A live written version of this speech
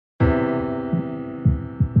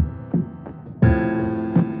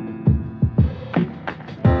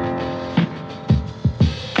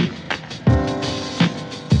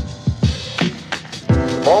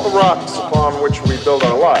rocks upon which we build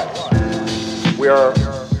our lives. We are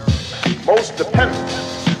most dependent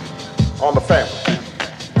on the family.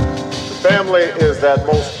 The family is that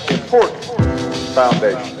most important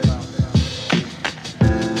foundation.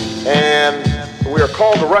 And we are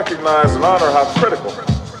called to recognize and honor how critical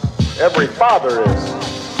every father is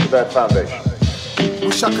to that foundation.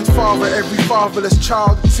 Wish I could father every fatherless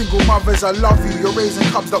child. Single mothers, I love you. You're raising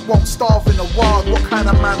cubs that won't starve in the wild. What kind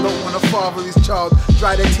of man don't want to father his child?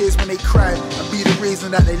 Dry their tears when they cry and be the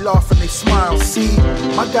reason that they laugh and they smile. See,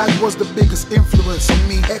 my dad was the biggest influence on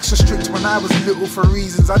me. Extra strict when I was little for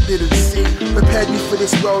reasons I didn't see. Prepared me for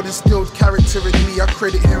this world, instilled character in me. I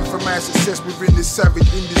credit him for my success within this savage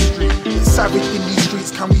industry. It's savage in these streets.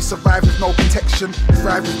 Can we survive with no protection?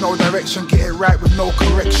 Thrive with no direction, get it right with no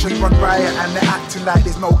correction. Run riot and they're acting like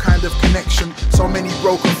there's no kind of connection. So many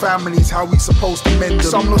broken families, how we supposed to mend them?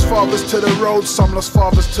 Some lost fathers to the road, some lost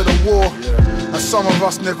fathers to the war. And some of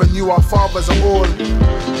us never knew our fathers at all.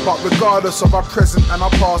 But regardless of our present and our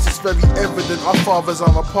past, it's very evident our fathers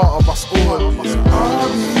are a part of us all. I'll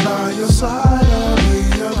be by your side, I'll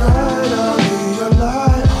be your guide, I'll be your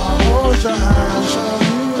light. I'll hold your hand, show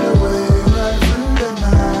you the way, right through the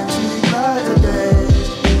night, sweet brighter days.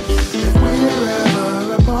 If we're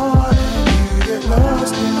ever apart and you get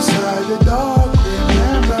lost inside the dark,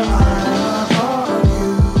 remember I'm a part of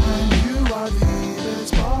you, and you are the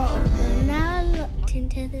best part of me. Now looked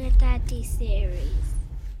into the Daddy series.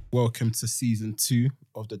 Welcome to season 2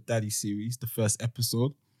 of the Daddy series, the first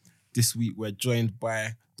episode. This week we're joined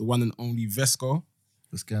by the one and only Vesco.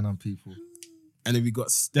 What's going on, people? And then we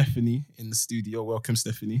got Stephanie in the studio. Welcome,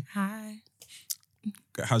 Stephanie. Hi.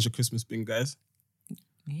 How's your Christmas been, guys?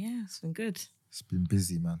 Yeah, it's been good. It's been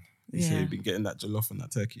busy, man. You say you've been getting that jollof and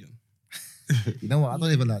that turkey on. You know what? I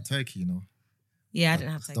don't even like turkey, you know. Yeah, I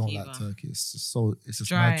didn't have I turkey don't either. like turkey. It's just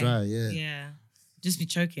Dry. mad dry, yeah. Yeah. Just be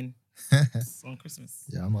choking on Christmas.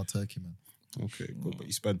 Yeah, I'm not turkey, man. Okay, good. But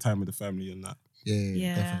you spend time with the family and that.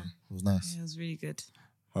 Yeah, definitely. It was nice. Yeah, it was really good.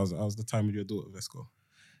 How's the time with your daughter, Vesco?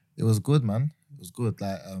 It was good, man. It was good.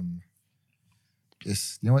 Like,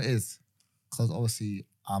 it's, you know what it is? Because obviously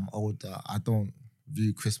I'm older, I don't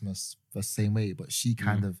view Christmas the same way, but she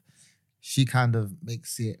kind of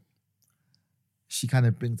makes it, she kind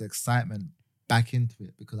of brings excitement back into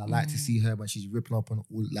it, because I like to see her when she's ripping up on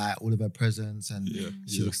all of her presents, and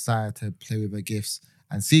she's excited to play with her gifts.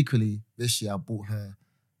 And secretly, this year I bought her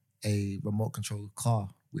a remote control car,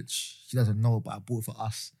 which she doesn't know, but I bought it for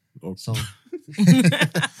us. Okay. So,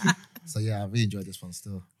 so yeah, I really enjoyed this one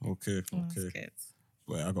still. Okay. That's good.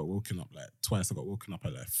 But I got woken up like twice. I got woken up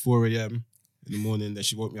at like 4 a.m. in the morning. Then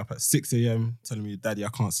she woke me up at 6 a.m. telling me, Daddy, I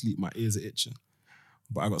can't sleep. My ears are itching.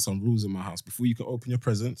 But I got some rules in my house. Before you can open your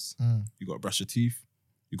presents, you got to brush your teeth.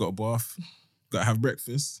 You got a bath. You got to have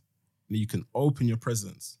breakfast. And then you can open your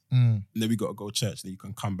presents. And then we got to go to church. Then you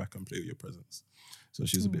can come back and play with your presents. So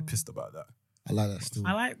she was a bit pissed about that. I like that still.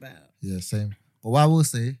 I like that. Yeah, same. But what I will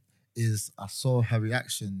say is I saw her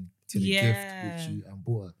reaction to the gift which you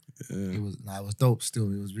bought her. Yeah. It was dope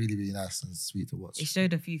still. It was really, really nice and sweet to watch. It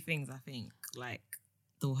showed a few things, I think, like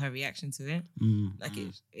her reaction to it. Like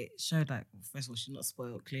it showed, like, first of all, she's not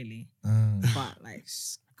spoiled, clearly. But like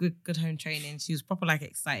good home training. She was proper like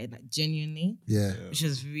excited, like genuinely. Yeah. Which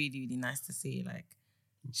was really, really nice to see. Like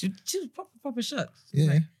she was proper shocked. She Yeah.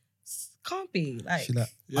 was like, can't be. Like, She's like,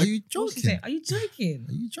 are you what she joking? say? Are you joking?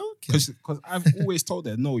 Are you joking? Because I've always told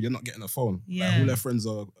her, no, you're not getting a phone. Yeah. Like, all her friends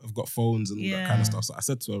have got phones and all that kind of stuff. So I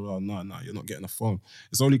said to her, well, no, you're not getting a phone.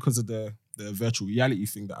 It's only because of the virtual reality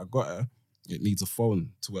thing that I got her. It needs a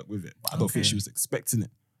phone to work with it. But I don't think she was expecting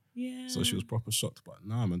it. Yeah. So she was proper shocked. But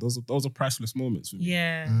nah, man, those are priceless moments for me.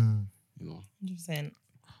 Yeah. You know. 100%.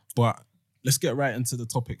 But let's get right into the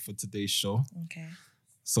topic for today's show. Okay.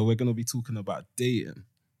 So we're going to be talking about dating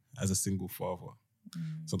as a single father.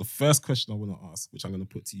 So the first question I want to ask, which I'm going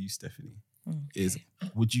to put to you, Stephanie, is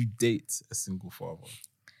would you date a single father?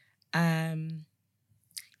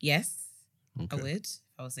 Yes, Okay. I would if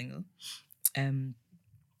I was single.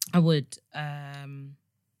 I would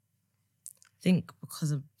think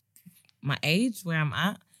because of my age, where I'm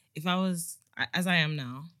at. If I was, as I am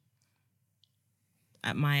now,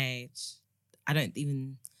 at my age, I don't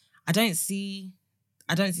even see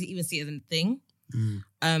it as a thing.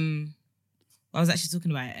 I was actually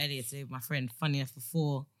talking about it earlier today with my friend, funny enough,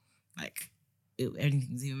 before like anything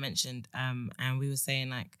was even mentioned. And we were saying,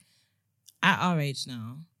 like, at our age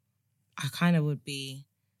now, I kind of would be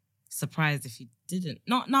surprised if you didn't.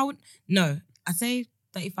 No, I'd say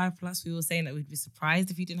 35 plus, we were saying that we'd be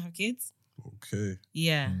surprised if you didn't have kids. Okay.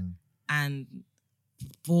 Yeah. And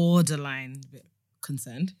borderline a bit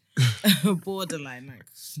concerned. Borderline, like,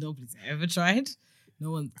 nobody's ever tried.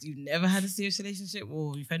 you've never had a serious relationship,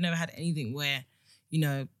 or you've never had anything where,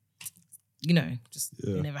 just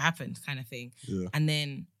it never happened kind of thing. Yeah.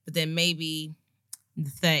 But then maybe in the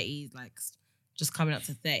 30s, like just coming up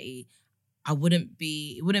to 30, it wouldn't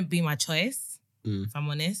be my choice, if I'm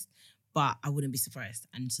honest, but I wouldn't be surprised.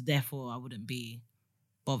 And so therefore I wouldn't be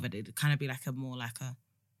bothered. It'd kind of be like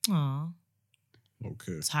aw,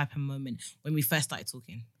 Okay. type of moment when we first started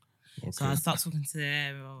talking. Okay. So I'd start talking to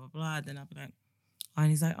them, blah, blah, blah. Then I'd be like, and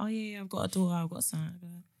he's like, oh yeah, I've got a daughter, I've got a son. I'd be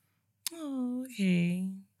like, oh, okay.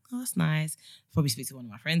 Oh, that's nice. Probably speak to one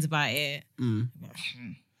of my friends about it. I'd be like,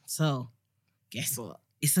 So, guess what?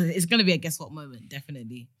 It's going to be a guess what moment,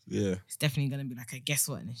 definitely. Yeah. It's definitely going to be like a guess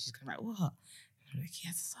what. And then she's going to be like, what? And I'm like, he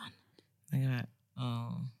has a son. And I'm like,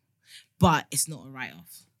 oh. But it's not a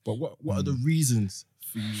write-off. But what are the reasons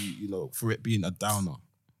for you, for it being a downer?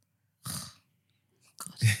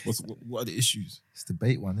 God. What are the issues? It's the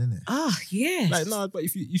bait one, isn't it? Ah, yeah. Like, no, but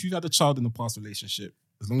if you've had a child in a past relationship,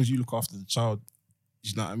 as long as you look after the child,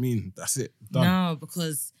 you know what I mean? That's it. Done. No,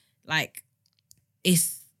 because like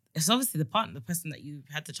it's obviously the person that you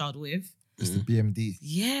had the child with. It's the BMD.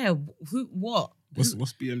 Yeah. What? What's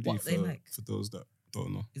BMD what they like? for those that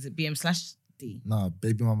don't know? Is it BM/D? No,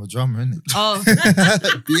 baby mama drummer, isn't it? Oh.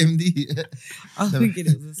 BMD. I was thinking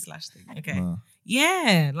it was a slash thing. Okay. No.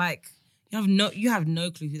 Yeah, like you have no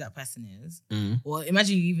clue who that person is. Or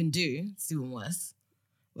imagine you even do, it's even worse.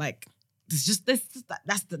 Like that's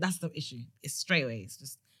the issue. It's straight away. It's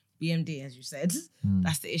just BMD, as you said.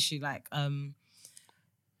 That's the issue. Like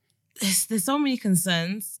there's so many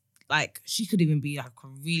concerns. Like she could even be like a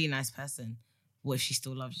really nice person. What if she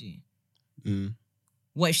still loves you?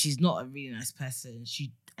 What if she's not a really nice person? She's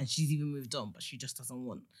even moved on, but she just doesn't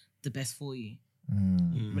want the best for you,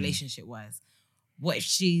 relationship wise. What if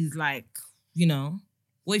she's like,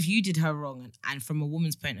 what if you did her wrong? And from a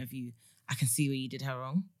woman's point of view, I can see where you did her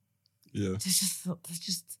wrong. Yeah.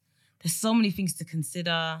 There's so many things to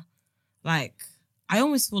consider. Like, I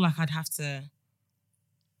almost feel like I'd have to.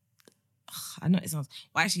 I know it sounds.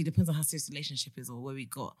 Well, actually, it depends on how serious the relationship is or where we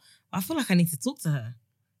got. But I feel like I need to talk to her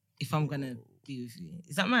if I'm gonna be with you.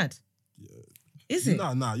 Is that mad? Yeah. Is it?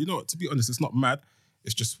 Nah. You know what? To be honest, it's not mad.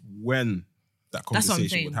 It's just when that That's what I'm conversation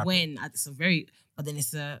saying. would happen. When it's a very, but then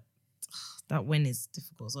it's that when is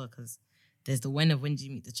difficult as well because there's the when of when do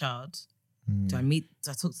you meet the child? Do I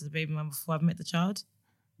talk to the baby mum before I've met the child?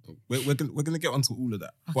 We're gonna get onto all of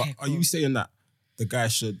that. Okay, but are you saying that the guy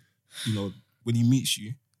should, when he meets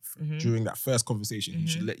you during that first conversation, he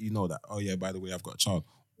should let you know that, oh yeah, by the way, I've got a child,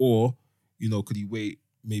 or could he wait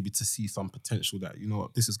maybe to see some potential that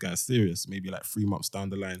this is getting serious, maybe like 3 months down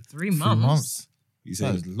the line? 3 months. 3 months. You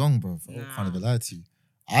That say is long, bro. I Nah. can't even lie to you.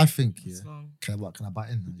 I think, It's long. Can I butt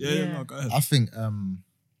in? yeah, no, go ahead.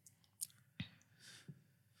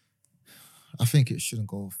 I think it shouldn't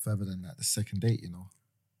go further than that. The second date,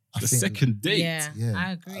 The second date. Yeah,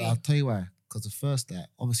 I agree. I'll tell you why. Because the first date,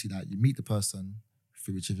 obviously, you meet the person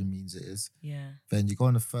through whichever means it is. Yeah. Then you go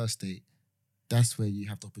on the first date. That's where you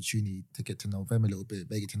have the opportunity to get to know them a little bit.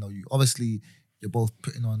 They get to know you. Obviously, you're both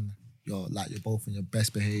putting on you're both in your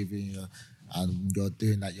best behavior, and you're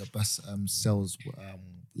doing like your best sales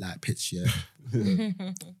pitch. Yeah.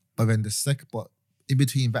 But then but in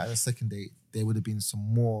between that and the second date, there would have been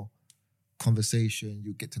some more conversation.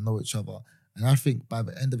 You get to know each other, and I think by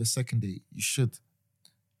the end of the second date, you should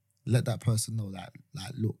let that person know that,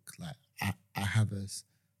 look, I have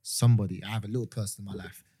somebody, I have a little person in my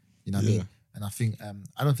life. You know what I mean? And I think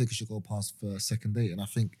I don't think it should go past the second date. And I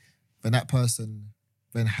think when that person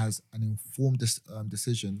then has an informed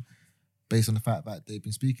decision based on the fact that they've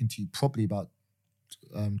been speaking to you probably about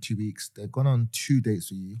 2 weeks, they've gone on 2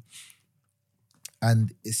 dates with you,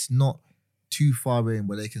 and it's not too far in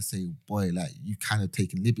where they can say, boy, you kind of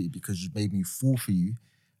taken liberty because you made me fall for you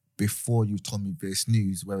before you told me this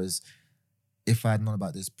news. Whereas if I had known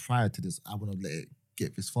about this prior to this, I wouldn't have let it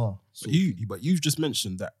get this far. But you've just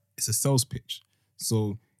mentioned that it's a sales pitch.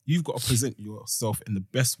 So you've got to present yourself in the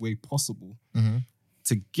best way possible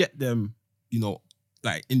to get them,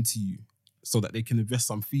 into you so that they can invest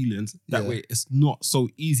some feelings. That way it's not so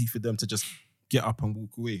easy for them to just get up and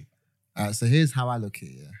walk away. So here's how I look at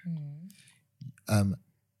it.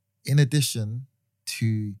 In addition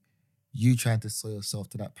to you trying to sell yourself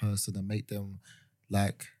to that person and make them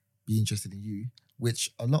be interested in you,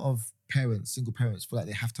 which a lot of single parents feel like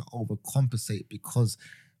they have to overcompensate because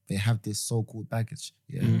they have this so-called baggage.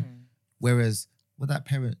 Yeah. Whereas what that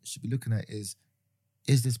parent should be looking at is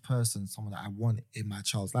this person someone that I want in my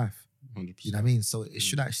child's life? 100%. You know what I mean? So it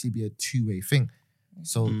should actually be a two-way thing.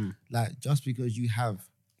 So just because you have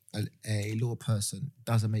a little person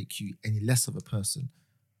doesn't make you any less of a person.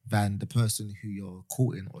 than the person who you're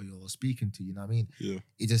courting or you're speaking to. You know what I mean? Yeah.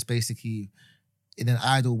 It just basically, in an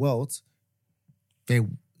ideal world,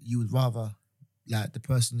 you would rather, like, the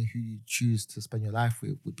person who you choose to spend your life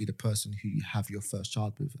with would be the person who you have your first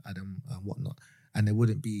child with and whatnot, and there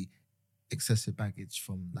wouldn't be excessive baggage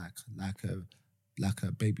from like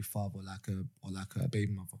a baby father or like a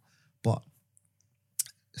baby mother. But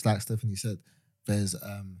it's like Stephanie said, there's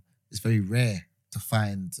it's very rare to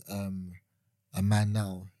find a man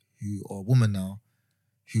now or a woman now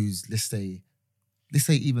who's let's say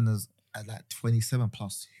even as at like 27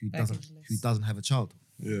 plus who doesn't have a child.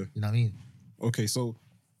 Yeah. You know what I mean? Okay, so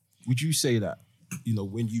would you say that,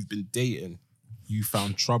 when you've been dating, you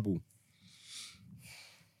found trouble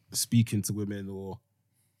speaking to women or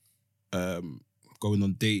going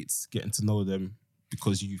on dates, getting to know them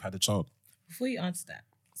because you've had a child? Before you answer that,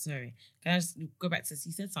 sorry, can I just go back to,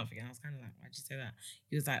 you said something and I was kind of like, why'd you say that?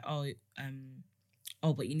 He was like,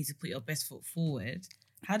 but you need to put your best foot forward.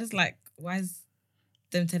 How does, why is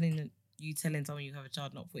them telling someone you have a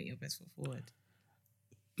child not putting your best foot forward?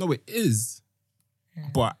 No, it is. Yeah.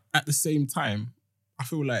 But at the same time, I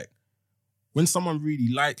feel like when someone really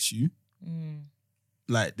likes you,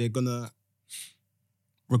 like they're gonna,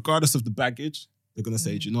 regardless of the baggage, they're gonna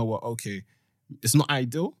say, do you know what? Okay, it's not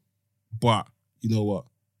ideal, but you know what?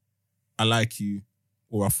 I like you,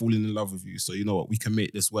 or I've fallen in love with you. So you know what? We can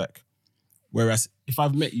make this work. Whereas if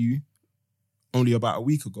I've met you only about a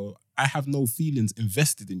week ago, I have no feelings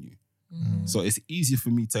invested in you. So it's easier for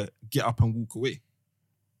me to get up and walk away.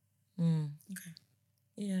 Okay.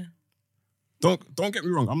 Yeah. Don't get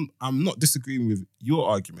me wrong. I'm not disagreeing with your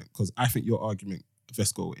argument because I think your argument,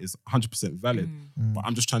 Vesco, is 100% valid. But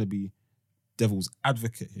I'm just trying to be devil's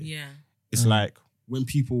advocate here. Yeah. It's like when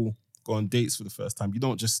people go on dates for the first time, you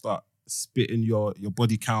don't just start spitting your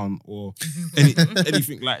body count or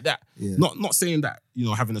anything like that. Yeah. Not saying that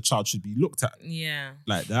having a child should be looked at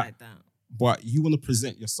like that. But you want to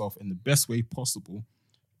present yourself in the best way possible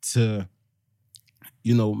to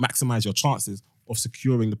maximize your chances of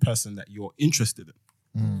securing the person that you're interested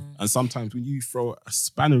in. And sometimes when you throw a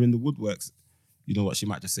spanner in the woodworks, you know what, she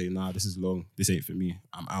might just say, nah, this is long, this ain't for me,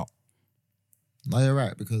 I'm out. No, you're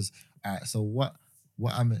right, because so what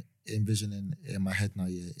I'm envisioning in my head now,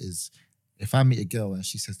 is if I meet a girl and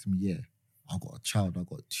she says to me, I've got a child, I've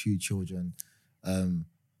got 2 children, and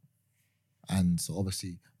so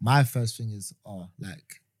obviously my first thing is,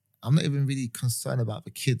 I'm not even really concerned about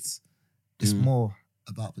the kids. It's more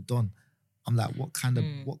about the Don. I'm like, what kind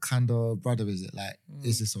of brother is it? Like,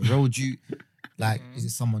 is this a road dude? Like, is it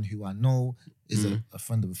someone who I know? Is it a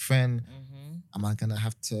friend of a friend? Am I gonna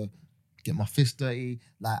have to get my fist dirty?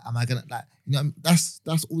 Like, am I gonna that's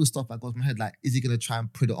all the stuff that goes in my head. Like, is he gonna try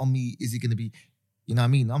and put it on me? Is he gonna be, you know what I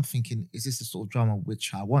mean? I'm thinking, is this the sort of drama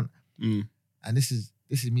which I want? And this is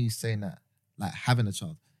me saying that, like, having a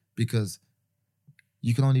child, because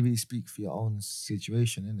you can only really speak for your own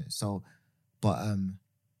situation, innit? So, but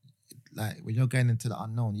like when you're going into the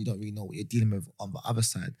unknown, you don't really know what you're dealing with on the other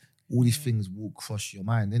side. All these things will cross your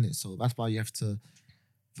mind, innit? So that's why you have to,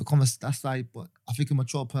 but I think a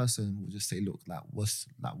mature person will just say, look,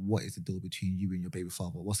 what is the deal between you and your baby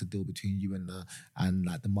father? What's the deal between you and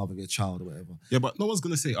the mother of your child or whatever? Yeah, but no one's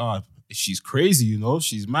gonna say, she's crazy,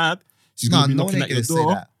 she's mad. She's gonna be knocking at your door. Say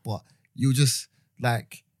that, but you just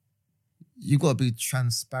you gotta be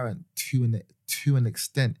transparent to an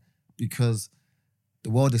extent, because the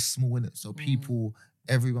world is small, innit? So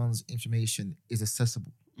everyone's information is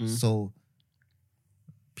accessible. So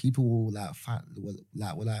people will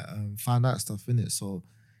find out stuff, innit? So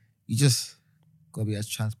you just gotta be as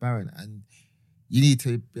transparent, and you need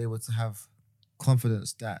to be able to have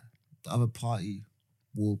confidence that the other party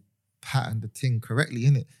will pattern the thing correctly,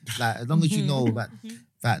 innit? Like, as long as you know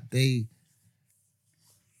that they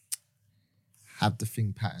have the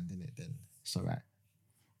thing patterned in it, then it's all right.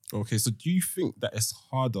 Okay, so do you think that it's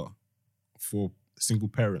harder for single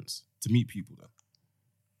parents to meet people then?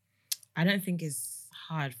 I don't think it's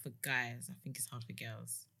hard for guys. I think it's hard for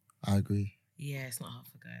girls. I agree. Yeah, it's not hard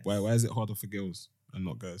for guys. Why is it harder for girls and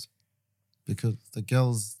not guys? Because the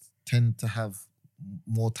girls tend to have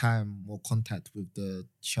more time, more contact with the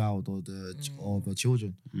child or the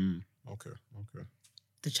children. Okay.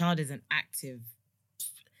 The child isn't active.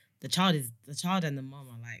 The child and the mum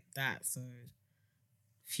are like that. So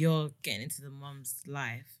if you're getting into the mum's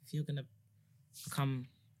life, if you're gonna become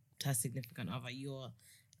her significant other, you're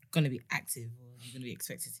gonna be active, or you're gonna be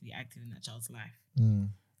expected to be active in that child's life.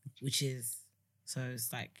 Which is, so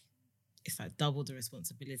it's like double the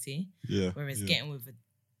responsibility. Yeah. Whereas getting with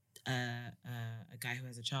a guy who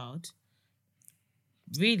has a child,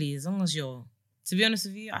 really, as long as you're to be honest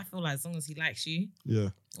with you, I feel like as long as he likes you Yeah.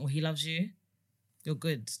 or he loves you, you're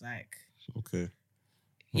good. Like, Okay.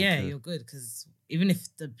 yeah, Okay. you're good. Because even if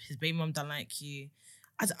his baby mom don't like you,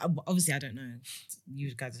 obviously I don't know.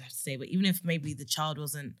 You guys have to say, but even if maybe the child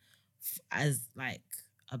wasn't as like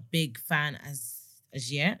a big fan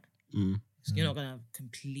as yet, you're not gonna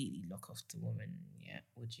completely lock off the woman yet,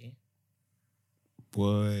 would you?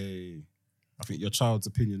 Boy, I think your child's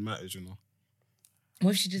opinion matters, you know.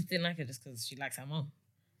 What if she just didn't like her just because she likes her mom?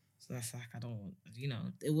 So that's like, I don't want,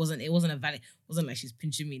 it wasn't a valid, it wasn't like she's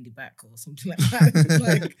pinching me in the back or something like that.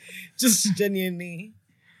 Like, just genuinely,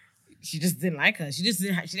 she just didn't like her. She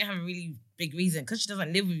didn't have a really big reason because she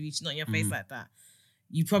doesn't live with you. She's not in your face like that.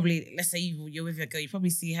 You probably, let's say you're with your girl, you probably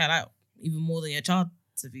see her like even more than your child,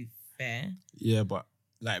 to be fair. Yeah, but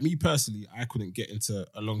like me personally, I couldn't get into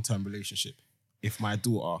a long-term relationship if my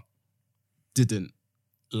daughter didn't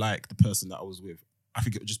like the person that I was with. I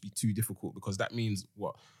think it would just be too difficult because that means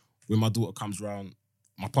what? When my daughter comes around,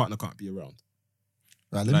 my partner can't be around.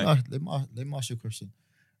 Right, let me ask you a question.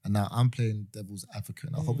 And now I'm playing devil's advocate,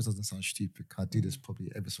 and I hope it doesn't sound stupid. I do this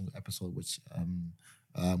probably every single episode which I'm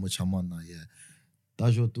on now. Yeah,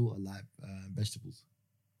 does your daughter like vegetables?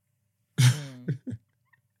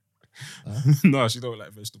 No, she don't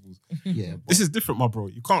like vegetables. Yeah, this is different, my bro.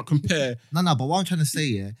 You can't compare. No. But what I'm trying to say,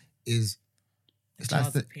 yeah, is it's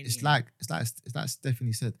like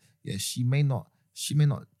Stephanie said. Yeah, she may not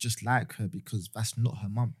just like her because that's not her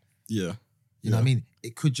mum. Yeah, you know what I mean.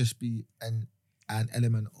 It could just be an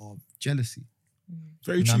element of jealousy.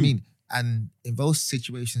 Very you know true. what I mean. And in those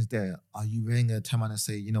situations, there are you really gonna turn around and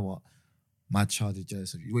say, you know what, my child is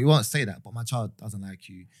jealous of you? Well, you won't say that, but my child doesn't like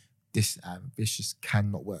you. This just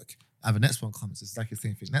cannot work. And the next one comes, it's like the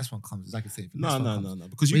same thing. Next one comes, it's like the same thing. No.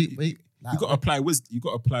 Because you got to apply wisdom. You got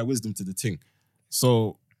to apply wisdom to the thing.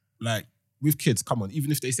 So, like with kids, come on.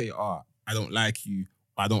 Even if they say, I don't like you,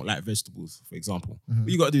 or I don't like vegetables, for example. What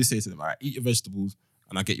you got to do is say to them, all right, eat your vegetables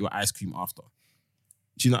and I'll get you ice cream after.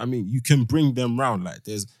 Do you know what I mean? You can bring them round. Like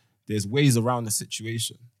there's ways around the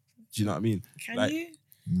situation. Do you know what I mean? Can you?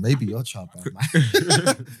 Maybe your child, bro.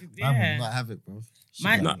 Yeah. Mine will not have it, bro.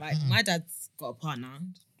 My dad's got a partner.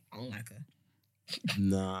 I don't like her.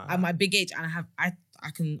 Nah. At my big age, and I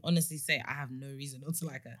can honestly say I have no reason not to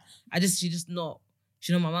like her. She's not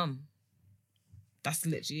my mum. That's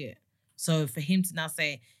literally it. So for him to now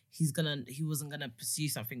say he wasn't gonna pursue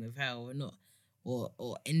something with her or not,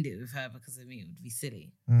 or end it with her because of me, it would be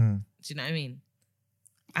silly. Do you know what I mean?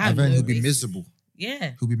 And then he'll be miserable.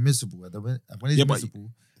 Yeah. He'll be miserable. When he's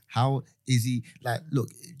miserable, how is he? Like, look,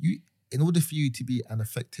 in order for you to be an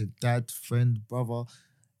effective dad, friend, brother,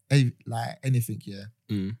 like anything,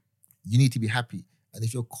 you need to be happy. And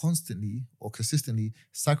if you're constantly or consistently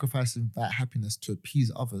sacrificing that happiness to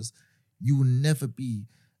appease others, you will never be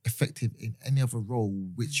effective in any other role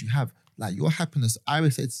which you have. Like your happiness, I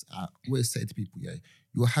always say to people,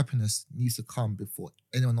 your happiness needs to come before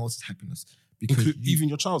anyone else's happiness. Because even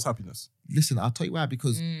your child's happiness. Listen, I'll tell you why.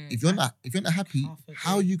 Because if you're not happy,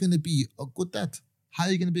 how are you going to be a good dad? How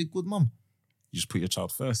are you going to be a good mum? You just put your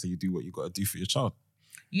child first, and you do what you got to do for your child.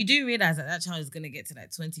 You do realize that child is going to get to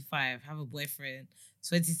like 25, have a boyfriend,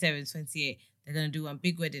 27, 28. They're going to do one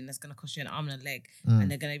big wedding that's going to cost you an arm and a leg,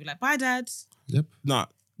 and they're going to be like, "Bye, dad." Yep. Nah.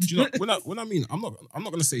 Do you know when I mean I'm not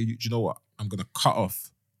going to say, do you know what, I'm going to cut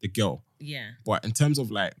off the girl. Yeah. But in terms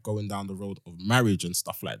of like going down the road of marriage and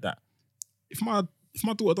stuff like that, if my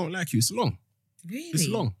daughter don't like you, it's long. Really? It's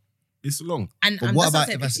long. But And what what about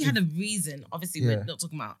if she had a reason? Obviously, Yeah. we're not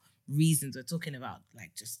talking about reasons. We're talking about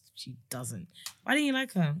like just she doesn't. Why didn't you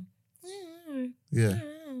like her? Yeah.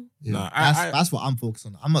 Nah, that's what I'm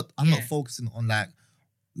focusing on. I'm not focusing on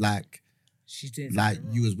like She did. like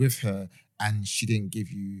you was with her and she didn't give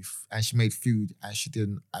you and she made food and she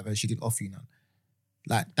didn't offer you none.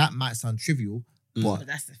 Like that might sound trivial, but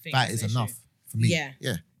that's the thing. that that's is the enough issue. for me.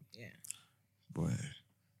 Yeah. Boy,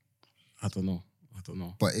 I don't know.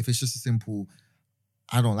 But if it's just a simple,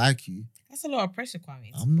 I don't like you, That's a lot of pressure, Kwame.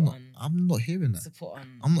 I'm not hearing that. To put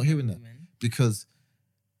on. I'm not hearing a that. woman. Because,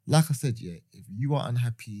 like I said, if you are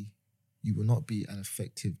unhappy, you will not be an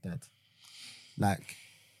effective dad. Like,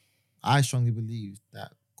 I strongly believe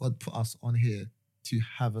that God put us on here to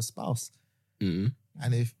have a spouse. Mm-hmm.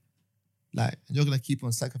 And if, you're going to keep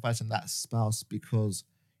on sacrificing that spouse because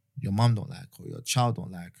your mum don't like her, your child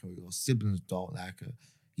don't like her, your siblings don't like her,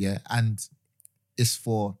 and it's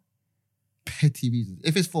for petty reasons.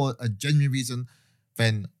 If it's for a genuine reason,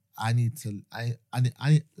 then I need to hear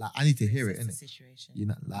it, innit? Situation. You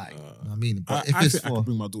know what I mean? But I think I could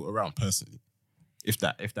bring my daughter around personally. If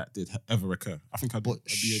that did ever occur, I think I'd be able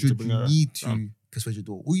to bring her you need around. to persuade your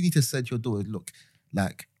daughter? All you need to say to your daughter is, look,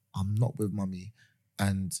 like, I'm not with mummy,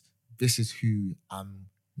 and this is who I'm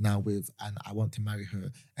now with, and I want to marry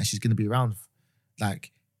her, and she's gonna be around.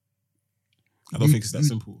 Like, I don't think it's that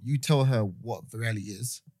simple. You tell her what the reality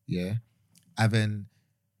is, yeah, and then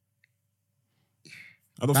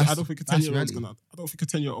I don't think a 10-year-old's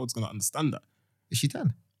gonna understand that. Is she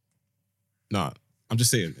 10? Nah, I'm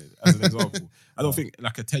just saying as an example. I don't think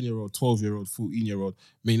like a 10-year-old, 12-year-old, 14-year-old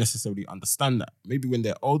may necessarily understand that. Maybe when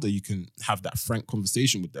they're older, you can have that frank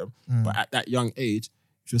conversation with them. But at that young age,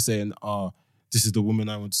 if you're saying, this is the woman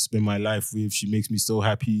I want to spend my life with, she makes me so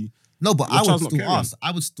happy. No, but I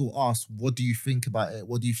would still ask, what do you think about it?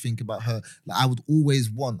 What do you think about her? Like, I would always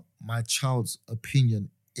want my child's opinion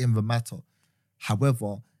in the matter.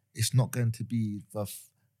 However, it's not going to be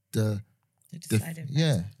the deciding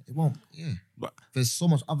yeah, it won't. Yeah, But there's so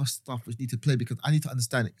much other stuff which need to play, because I need to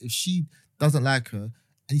understand it. If she doesn't like her,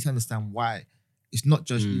 I need to understand why. It's not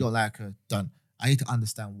just you don't like her, done. I need to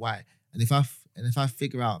understand why. And if I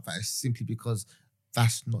figure out that it's simply because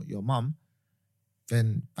that's not your mum,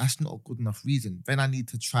 then that's not a good enough reason. Then I need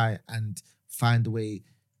to try and find a way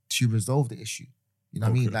to resolve the issue. You know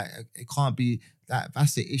what I mean? Like, it can't be that.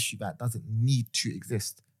 That's the issue that doesn't need to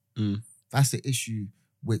exist. That's the issue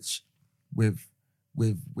which, with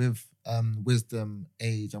wisdom,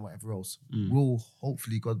 age, and whatever else, will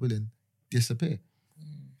hopefully, God willing, disappear.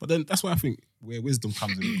 But then that's why I think where wisdom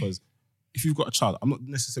comes in, because if you've got a child, I'm not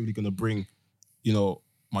necessarily going to bring,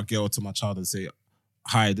 my girl to my child and say,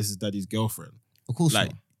 hi, this is daddy's girlfriend. Of course,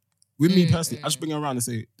 like, not. with me personally, I just bring her around and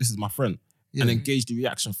say, this is my friend. Yeah. And then gauge the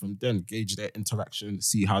reaction from them, gauge their interaction,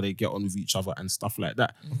 see how they get on with each other and stuff like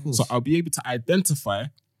that. So I'll be able to identify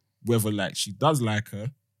whether like she does like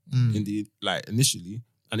her initially.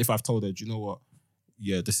 And if I've told her, do you know what?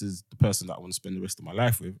 Yeah, this is the person that I want to spend the rest of my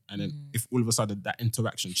life with. And then if all of a sudden that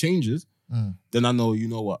interaction changes, then I know, you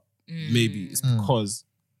know what? Maybe it's because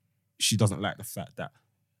she doesn't like the fact that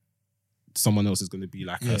someone else is going to be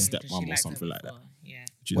like her stepmom or something like that. Yeah.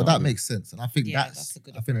 Well, that makes sense. And I think that's a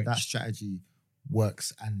good I think that approach. strategy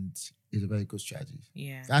works and is a very good strategy.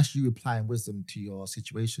 Yeah. That's you applying wisdom to your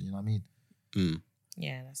situation, you know what I mean?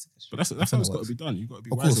 Yeah, that's a good But that's how it's got to be done. You've got to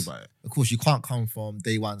be wise about it. Of course, you can't come from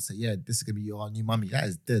day one and say, yeah, this is going to be your new mummy. That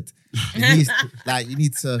is dead. You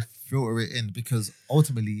need to filter it in, because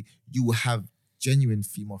ultimately you will have genuine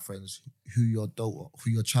female friends who your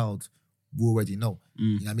child will already know.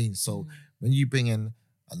 You know what I mean? So when you bring in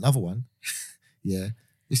another one,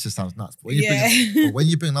 this just sounds nuts. But when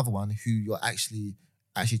you bring another one who you're actually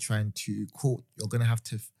trying to court, you're gonna have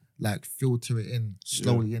to like filter it in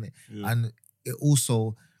slowly in it, and it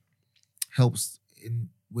also helps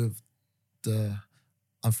with the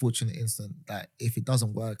unfortunate instant that if it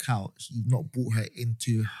doesn't work out, you've not brought her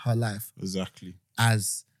into her life Exactly.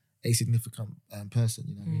 as a significant person.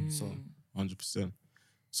 You know what I mean? So 100%.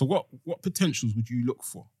 So what potentials would you look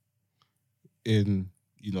for in,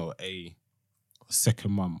 a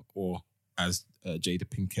second mum, or as Jada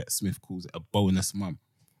Pinkett Smith calls it, a bonus mum?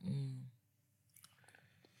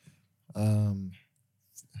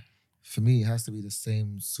 For me, it has to be the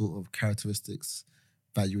same sort of characteristics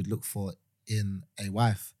that you would look for in a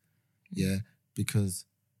wife. Yeah, because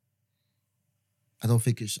I don't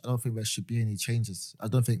think there should be any changes. I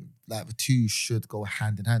don't think like the two should go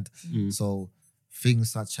hand in hand. So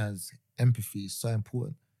things such as empathy is so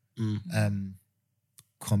important.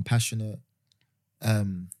 Compassionate,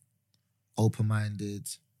 open-minded,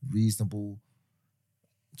 reasonable,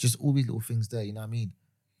 just all these little things there, you know what I mean?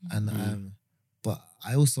 And but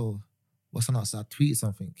I also, what's on else? I tweeted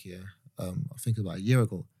something here, I think about a year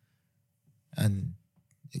ago, and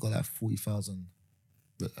it got like 40,000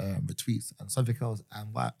 retweets and something else.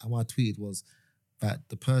 And what I tweeted was that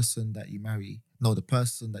the person that you marry,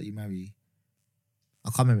 I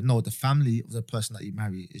can't remember. No, the family of the person that you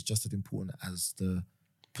marry is just as important as the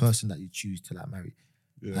person that you choose to like marry.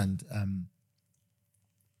 Yeah. And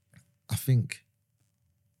I think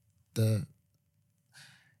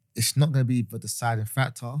it's not going to be the deciding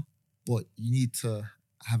factor, but you need to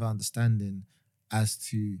have an understanding as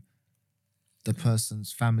to the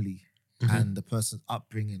person's family and the person's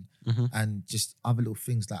upbringing and just other little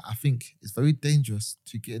things. Like, I think it's very dangerous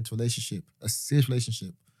to get into a serious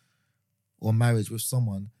relationship or marriage with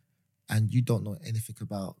someone and you don't know anything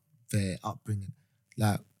about their upbringing.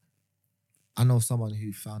 Like, I know someone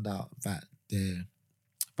who found out that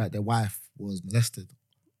their wife was molested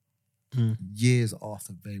years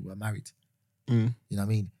after they were married. You know what I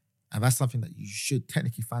mean? And that's something that you should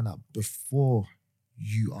technically find out before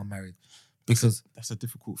you are married. Because that's a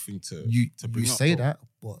difficult thing to bring up. You say that,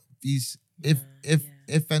 but these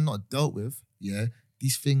if they're not dealt with,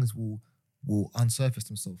 these things will unsurface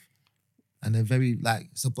themselves. And they're very like,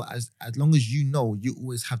 so, but as long as you know, you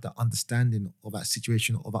always have that understanding of that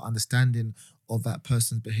situation, or that understanding of that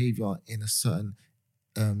person's behavior in a certain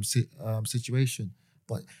situation.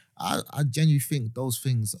 But I genuinely think those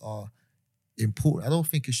things are important. I don't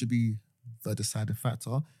think it should be the deciding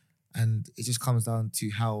factor. And it just comes down to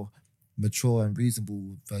how mature and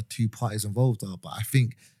reasonable the two parties involved are. But I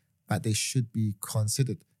think that they should be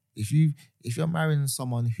considered. If you're marrying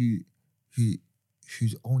someone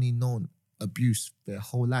who's only known abuse their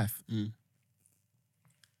whole life,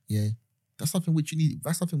 yeah, that's something which you need.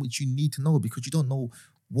 That's something which you need to know, because you don't know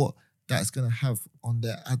what that's gonna have on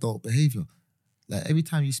their adult behavior. Like every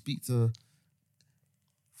time you speak to,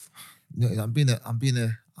 you know, I'm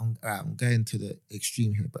going to the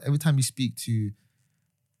extreme here, but every time you speak to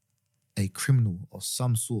a criminal of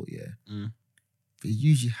some sort, they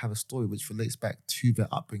usually have a story which relates back to their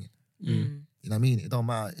upbringing. You know what I mean? It don't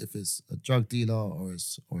matter if it's a drug dealer or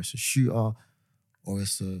it's a shooter or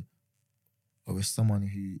it's someone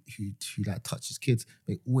who like touches kids.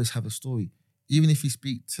 They always have a story. Even if you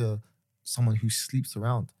speak to someone who sleeps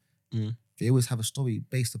around, they always have a story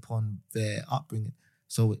based upon their upbringing.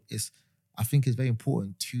 So I think it's very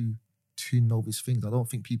important to know these things. I don't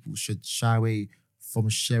think people should shy away from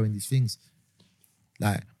sharing these things.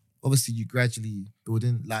 Like, obviously, you gradually build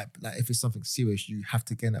in, like if it's something serious, you have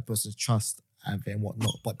to gain that person's trust and then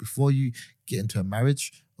whatnot. But before you get into a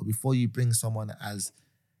marriage, or before you bring someone as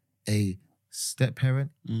a step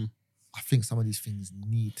parent, I think some of these things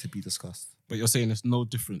need to be discussed. But you're saying it's no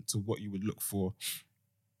different to what you would look for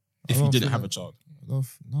if you didn't have a child. I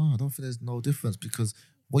don't think there's no difference, because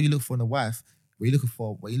what you look for in a wife, when you're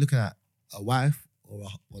looking at a wife or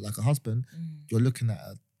like a husband, you're looking at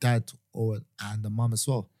a dad and a mum as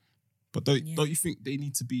well. But don't you think they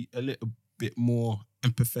need to be a little bit more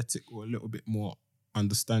empathetic, or a little bit more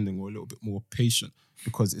understanding, or a little bit more patient?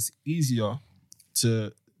 Because it's easier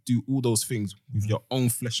to do all those things with your own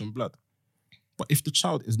flesh and blood. But if the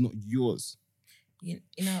child is not yours,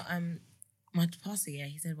 my pastor,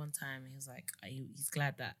 he said one time, he was like, he's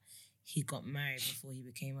glad that he got married before he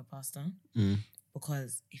became a pastor,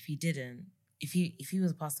 because if he didn't, if he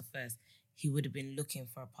was a pastor first, he would have been looking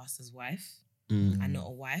for a pastor's wife and not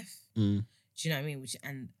a wife. Do you know what I mean? Which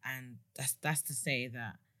and that's to say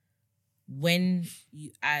that when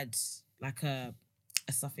you add like a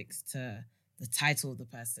suffix to the title of the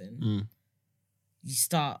person, you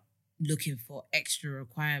start looking for extra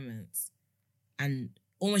requirements, and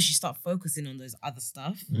almost you start focusing on those other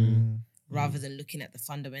stuff rather than looking at the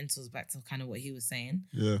fundamentals, back to kind of what he was saying.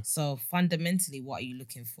 Yeah. So fundamentally, what are you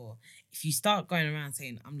looking for? If you start going around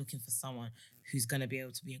saying, I'm looking for someone who's going to be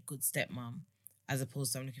able to be a good stepmom, as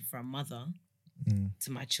opposed to I'm looking for a mother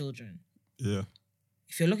to my children. Yeah.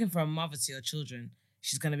 If you're looking for a mother to your children,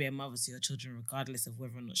 she's going to be a mother to your children regardless of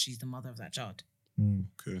whether or not she's the mother of that child.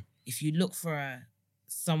 Okay. If you look for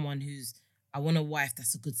someone I want a wife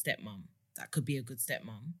that's a good stepmom, that could be a good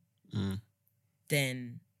stepmom,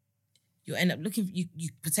 then you'll end up looking, you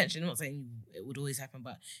potentially, I'm not saying it would always happen,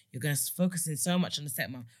 but you're going to focus in so much on the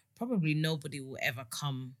stepmom, probably nobody will ever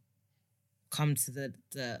come to the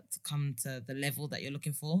level that you're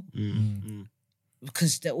looking for.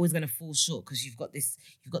 Because they're always going to fall short, because you've got this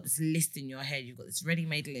list in your head, you've got this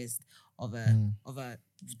ready-made list of a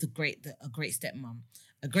great stepmom.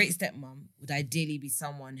 A great stepmom would ideally be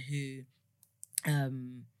someone who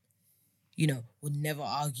would never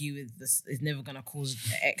argue with this, is never gonna cause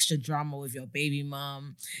extra drama with your baby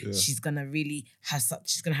mom. Yeah. She's gonna really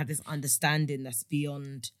she's gonna have this understanding that's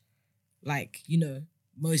beyond, like,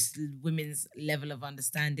 most women's level of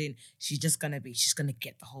understanding. She's gonna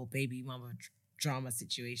get the whole baby mama drama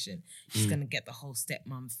situation. She's gonna get the whole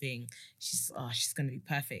stepmom thing. She's gonna be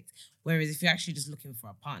perfect. Whereas if you're actually just looking for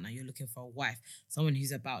a partner, you're looking for a wife, someone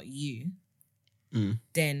who's about you,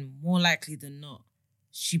 then more likely than not,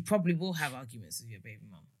 she probably will have arguments with your baby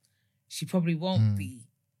mom. She probably won't be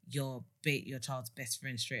your child's best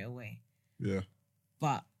friend straight away. Yeah.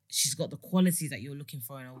 But she's got the qualities that you're looking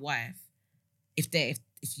for in a wife. If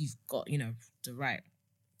you've got, the right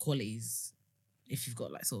qualities, if you've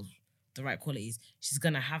got like sort of the right qualities, she's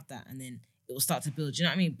gonna have that, and then it will start to build. Do you know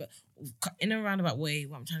what I mean? But in a roundabout way,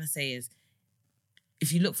 what I'm trying to say is,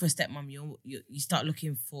 if you look for a stepmom, you start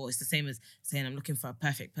looking for. It's the same as saying I'm looking for a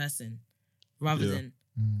perfect person, rather than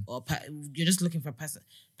you're just looking for a person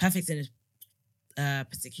perfect in a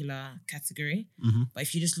particular category. But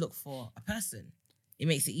if you just look for a person, it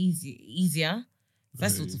makes it easier.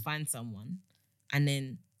 First of all, to find someone, and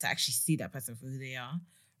then to actually see that person for who they are,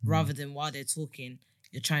 rather than while they're talking,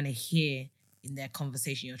 you're trying to hear in their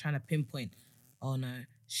conversation, you're trying to pinpoint, oh no,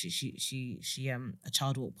 a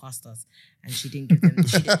child walked past us and she didn't give them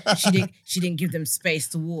she didn't give them space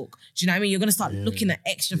to walk. Do you know what I mean? You're gonna start looking at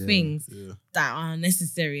extra things that are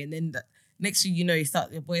unnecessary, and then next thing you know,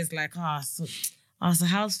 your boy's like, so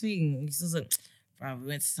how's things? He's like, bro, we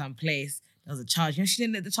went to some place. There was a child. You know, she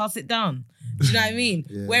didn't let the child sit down. Do you know what I mean?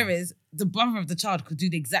 Whereas the mother of the child could do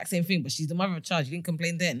the exact same thing, but she's the mother of the child. You didn't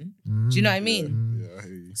complain then. Do you know what I mean? Yeah, I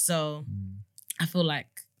hear you. So I feel like,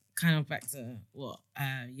 kind of back to what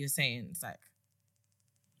you were saying, it's like,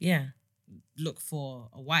 look for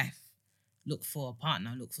a wife, look for a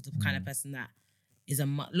partner, look for the kind of person that is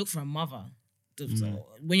look for a mother. So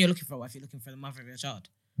when you're looking for a wife, you're looking for the mother of your child.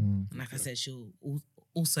 And like I said, she'll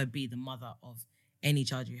also be the mother of any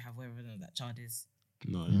child you have, wherever that child is.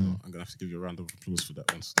 No, you know, I'm gonna have to give you a round of applause for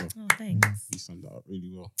that one. So Oh, thanks. you summed that up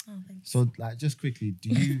really well. Oh, thanks. So, like, just quickly, do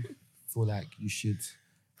you feel like you should,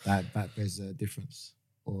 that there's a difference,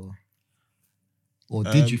 or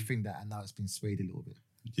did you think that and now it's been swayed a little bit?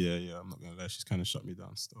 Yeah, I'm not gonna lie, she's kind of shut me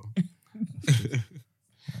down still.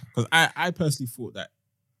 Because I personally thought that,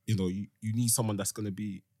 you know, you need someone that's gonna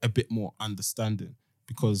be a bit more understanding,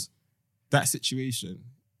 because that situation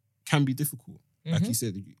can be difficult. Like you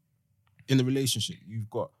said, in a relationship, you've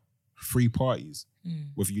got three parties,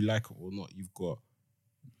 whether you like it or not. You've got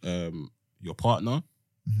your partner,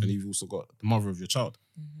 and you've also got the mother of your child.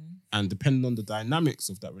 And depending on the dynamics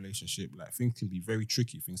of that relationship, like, things can be very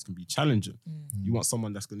tricky. Things can be challenging. You want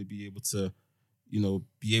someone that's going to be able to, you know,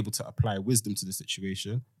 apply wisdom to the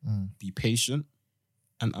situation, be patient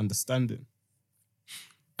and understanding.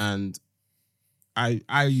 And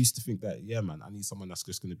I used to think that, yeah, man, I need someone that's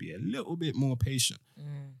just going to be a little bit more patient.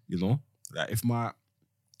 You know, like if my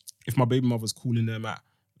baby mother's calling them at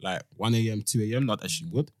like 1 a.m., 2 a.m., not that she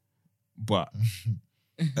would, but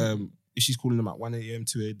if she's calling them at 1 a.m.,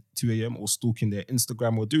 2 a.m., or stalking their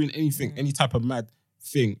Instagram or doing anything, any type of mad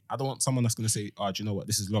thing, I don't want someone that's going to say, do you know what,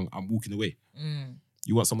 this is long, I'm walking away.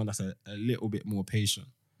 You want someone that's a little bit more patient.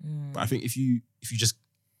 But I think if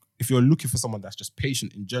you're looking for someone that's just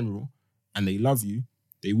patient in general and they love you,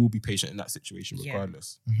 they will be patient in that situation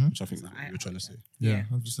regardless, which I think you're trying to say. Yeah,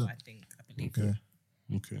 100%. I believe.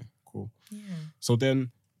 Okay, cool. Yeah. So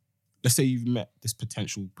then, let's say you've met this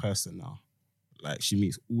potential person now. Like, she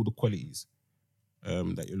meets all the qualities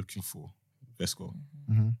that you're looking for. Let's go.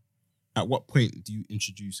 At what point do you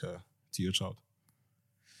introduce her to your child?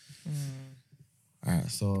 All right,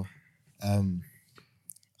 so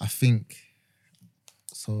I think,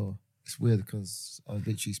 so it's weird because I was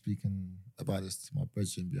literally speaking about this to my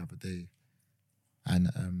brethren the other day, and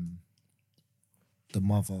the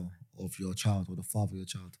mother of your child or the father of your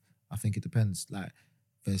child, I think it depends. Like,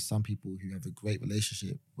 there's some people who have a great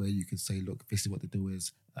relationship where you could say, look, this is what they do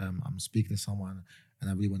is, I'm speaking to someone and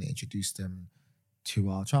I really want to introduce them to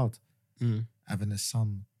our child. And then there's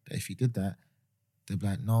some that if you did that, they'd be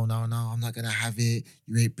like, no, I'm not going to have it.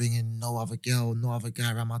 You ain't bringing no other girl, no other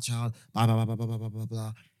guy around my child, blah, blah, blah, blah, blah, blah, blah,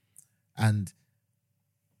 blah. And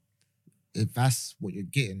if that's what you're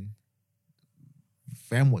getting,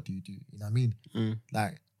 then what do you do? You know what I mean?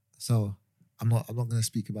 Like, so I'm not going to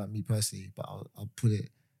speak about me personally, but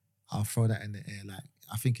I'll throw that in the air. Like,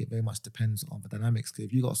 I think it very much depends on the dynamics. Because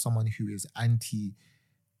if you got someone who is anti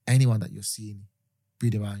anyone that you're seeing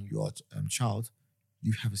being around your child,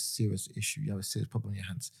 you have a serious issue. You have a serious problem on your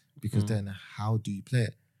hands. Because then how do you play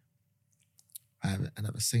it? And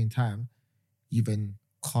at the same time, you then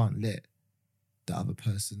can't let the other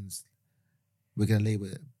person's, we're going to label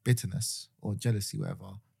it bitterness or jealousy,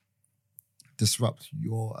 whatever, disrupt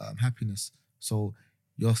your happiness. So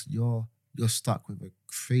you're stuck with a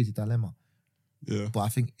crazy dilemma. Yeah. But I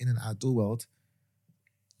think in an ideal world,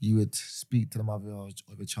 you would speak to the mother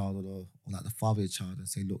of a child or like the father of your child and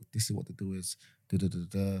say, look, this is what the do is. I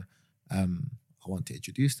want to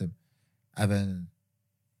introduce them. And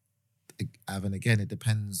then again, it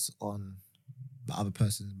depends on the other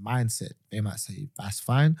person's mindset. They might say that's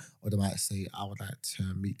fine, or they might say I would like to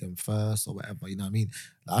meet them first, or whatever. You know what I mean?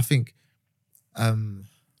 Like, I think.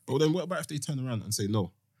 But then, what about if they turn around and say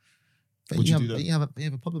no? Then you have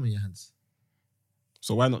a problem in your hands.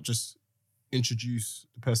 So why not just introduce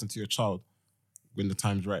the person to your child when the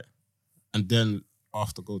time's right, and then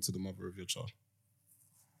after go to the mother of your child?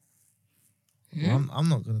 Well, I'm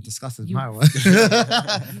not going to discuss it my way.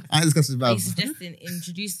 I discuss it Are about. you suggesting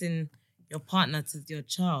introducing your partner to your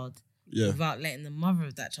child without letting the mother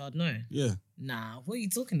of that child know? Yeah. Nah, what are you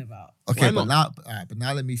talking about? Okay, but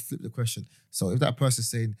now let me flip the question. So if that person's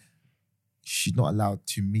saying she's not allowed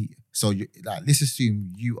to meet, so let's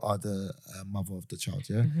assume you are the mother of the child,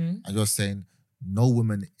 yeah, and you're saying no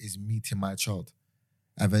woman is meeting my child,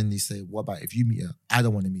 and then you say, what about if you meet her? I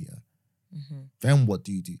don't want to meet her. Then what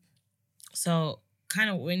do you do? So, kind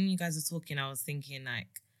of when you guys were talking, I was thinking like,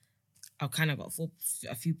 I've kind of got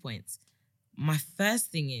a few points. My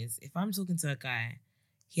first thing is, if I'm talking to a guy,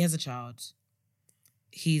 he has a child,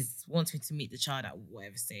 he wants me to meet the child at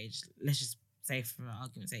whatever stage. Let's just say, for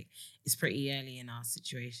argument's sake, it's pretty early in our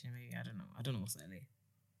situation. Maybe I don't know what's early.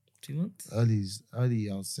 2 months. Early.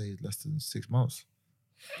 I would say less than 6 months.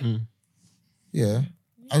 Mm. Yeah,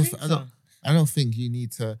 I don't think you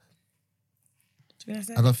need to.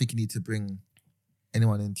 I don't think you need to bring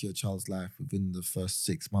anyone into your child's life within the first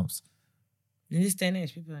 6 months. In this day and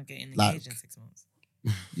age, people are getting engaged in 6 months.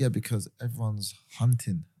 Yeah, because everyone's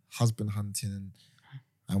husband hunting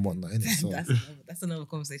and whatnot, innit? So that's another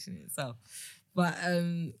conversation in itself. But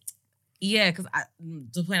yeah, because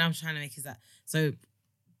the point I'm trying to make is that, so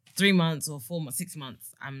 3 months or 4 months, 6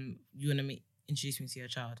 months, you want to introduce me to your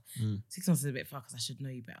child. 6 months is a bit far because I should know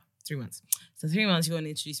you better. 3 months. So 3 months, you want to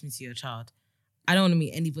introduce me to your child. I don't want to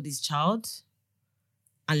meet anybody's child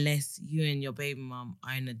unless you and your baby mum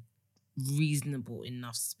are in a reasonable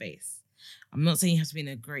enough space. I'm not saying you have to be in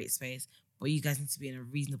a great space, but you guys need to be in a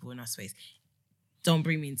reasonable enough space. Don't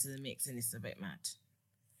bring me into the mix and it's a bit mad.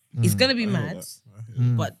 It's gonna be mad,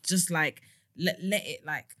 but just like let it,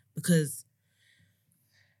 like, because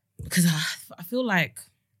I feel like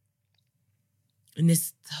in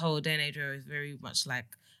this whole day and age where it's very much like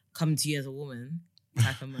come to you as a woman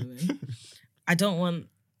type of moment. I don't want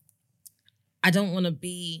to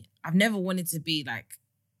be, I've never wanted to be like,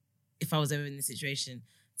 if I was ever in this situation,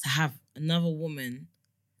 to have another woman.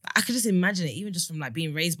 I could just imagine it, even just from like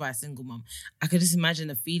being raised by a single mom. I could just imagine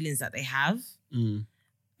the feelings that they have.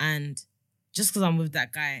 And just because I'm with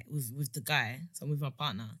that guy, with the guy, so I'm with my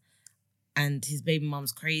partner, and his baby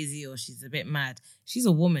mom's crazy or she's a bit mad, she's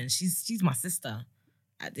a woman. She's my sister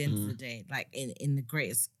at the end of the day, like in the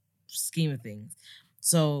greatest scheme of things.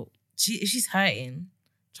 So if she's hurting,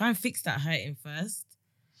 try and fix that hurting first.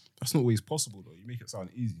 That's not always possible though. You make it sound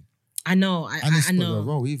easy. I know. And it's I not know. your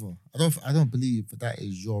role either. I don't believe that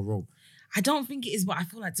is your role. I don't think it is, but I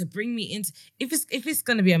feel like to bring me into, if it's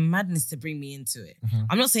gonna be a madness to bring me into it,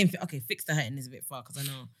 I'm not saying fix the hurting is a bit far because I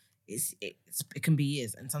know it can be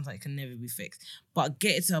years and sometimes it can never be fixed. But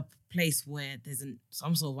get it to a place where there's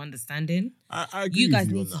some sort of understanding. I agree. You guys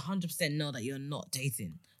with you need to on that. 100% know that you're not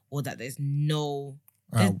dating or that there's no.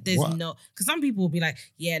 There's no, because some people will be like,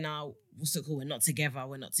 yeah, now what's it called? We're not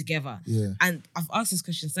together. Yeah. And I've asked this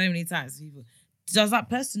question so many times. People, does that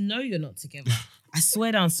person know you're not together? I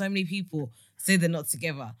swear down, so many people say they're not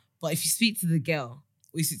together. But if you speak to the girl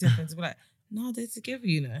or you speak to her friends, they'll be like, no, they're together,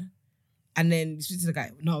 you know. And then you speak to the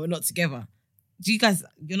guy, no, we're not together. Do you guys,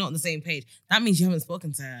 you're not on the same page. That means you haven't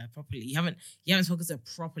spoken to her properly. You haven't spoken to her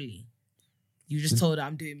properly. You just told her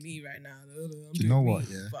I'm doing me right now. Do you know what?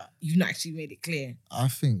 Yeah. But you've not actually made it clear. I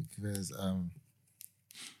think there's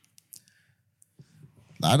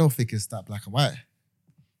I don't think it's that black and white.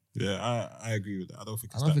 Yeah, I agree with that. I don't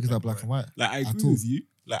think it's that black and white. Like I agree with you.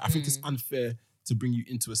 Like I think it's unfair to bring you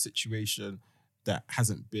into a situation that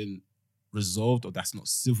hasn't been resolved or that's not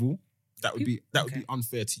civil. That would be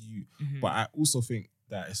unfair to you. But I also think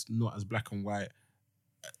that it's not as black and white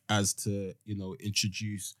as to,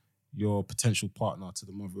 introduce your potential partner to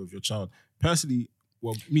the mother of your child. Personally,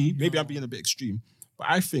 well, maybe I'm being a bit extreme, but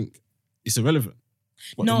I think it's irrelevant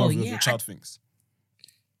what the mother of your child thinks.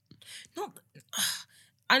 No,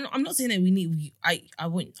 I'm not saying that I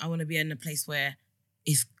want to be in a place where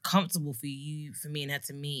it's comfortable for me and her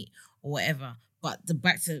to meet or whatever. But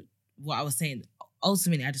back to what I was saying,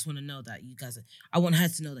 ultimately, I just want to know that I want her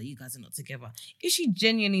to know that you guys are not together. If she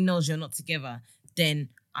genuinely knows you're not together, then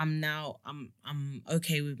I'm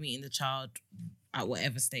okay with meeting the child at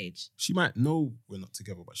whatever stage. She might know we're not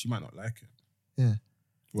together, but she might not like it. Yeah.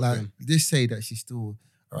 Let's say that she's still,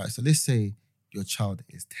 all right, so let's say your child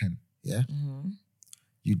is 10, yeah?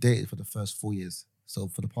 You dated for the first 4 years. So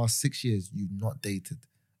for the past 6 years, you've not dated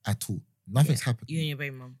at all. Nothing's happened. You and your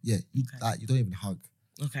baby mum. Yeah, you don't even hug.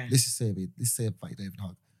 Okay. Let's say you don't even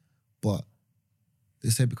hug. But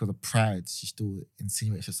let's say because of pride, she still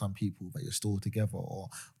insinuates to some people that you're still together or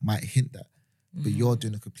might hint that. But you're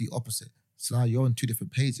doing the complete opposite. So now you're on two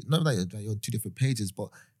different pages. Not that you're on two different pages, but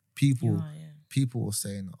people were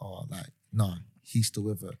saying, oh, like, nah, he's still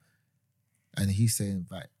with her. And he's saying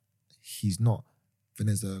that he's not. Then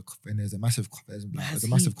there's a massive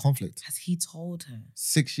conflict. Has he told her?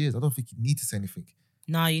 6 years. I don't think you need to say anything.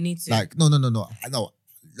 No, you need to. Like, no. I know.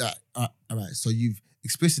 Like, all right. So you've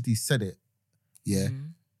explicitly said it. Yeah.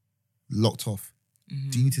 Locked off.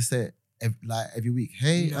 Do you need to say it every week?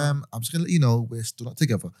 Hey, No. I'm just gonna let you know we're still not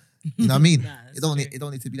together. You know what I mean? Nah, it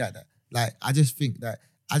don't need to be like that. Like, I just think,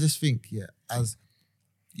 yeah, as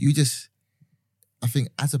you just I think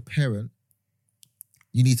as a parent,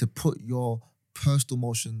 you need to put your personal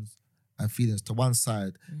emotions and feelings to one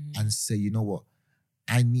side and say, you know what,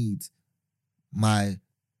 I need my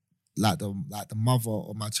the mother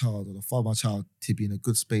of my child or the father of my child to be in a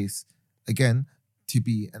good space. Again, to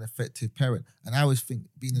be an effective parent. And I always think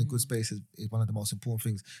being in a good space is one of the most important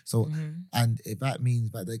things. So, and if that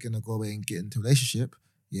means that they're going to go away and get into a relationship,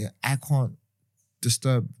 I can't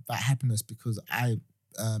disturb that happiness because I'm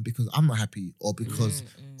not happy or because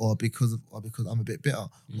I'm a bit bitter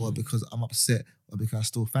or because I'm upset or because I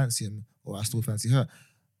still fancy him or I still fancy her.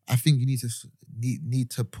 I think you need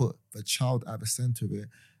to put the child at the center of it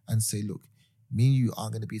and say, look, me and you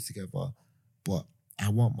aren't going to be together, but I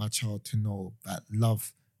want my child to know that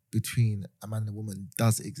love between a man and a woman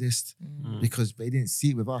does exist because they didn't see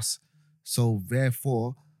it with us. So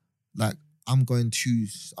therefore, like I'm going to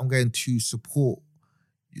support,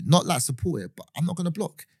 not like support it, but I'm not going to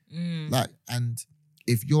block. Like, and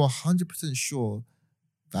if you're 100% sure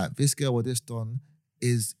that this girl or this don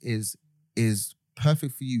is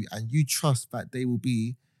perfect for you and you trust that they will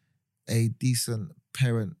be a decent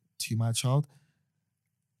parent to my child,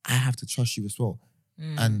 I have to trust you as well.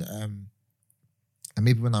 And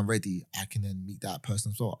maybe when I'm ready, I can then meet that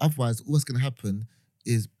person as well. Otherwise, what's going to happen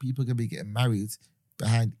is people are going to be getting married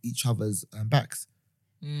behind each other's backs.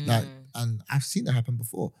 Like, and I've seen that happen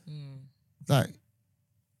before. Like,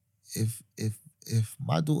 if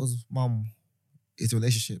my daughter's mum is in a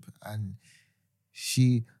relationship and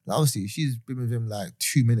obviously she's been with him like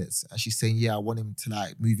 2 minutes and she's saying, I want him to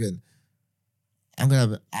like move in, I'm gonna have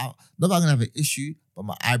not that I'm gonna have an issue, but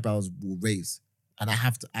my eyebrows will raise. And I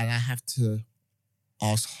have to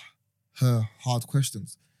ask her hard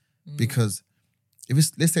questions. Because if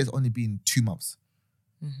let's say it's only been 2 months,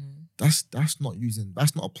 that's not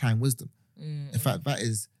applying wisdom. In fact, that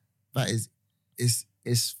is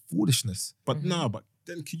foolishness. But but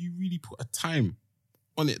then can you really put a time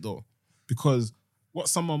on it though? Because what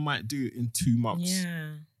someone might do in 2 months,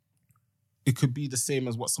 it could be the same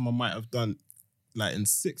as what someone might have done like in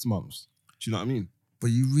 6 months. Do you know what I mean?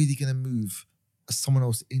 But you're really gonna move someone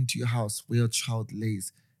else into your house where your child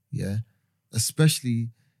lays, especially,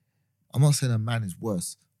 I'm not saying a man is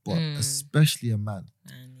worse, but especially a man.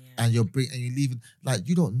 And you're leaving, like,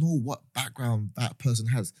 you don't know what background that person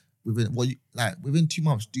has within 2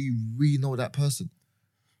 months. Do you really know that person?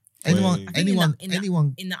 Anyone. In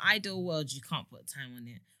the ideal world, you can't put time on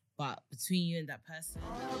it, but between you and that person,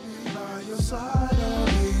 By your side, I'll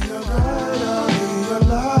be your guide, I'll be your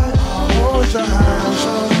light. I'll hold your hand,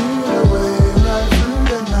 show you the way right through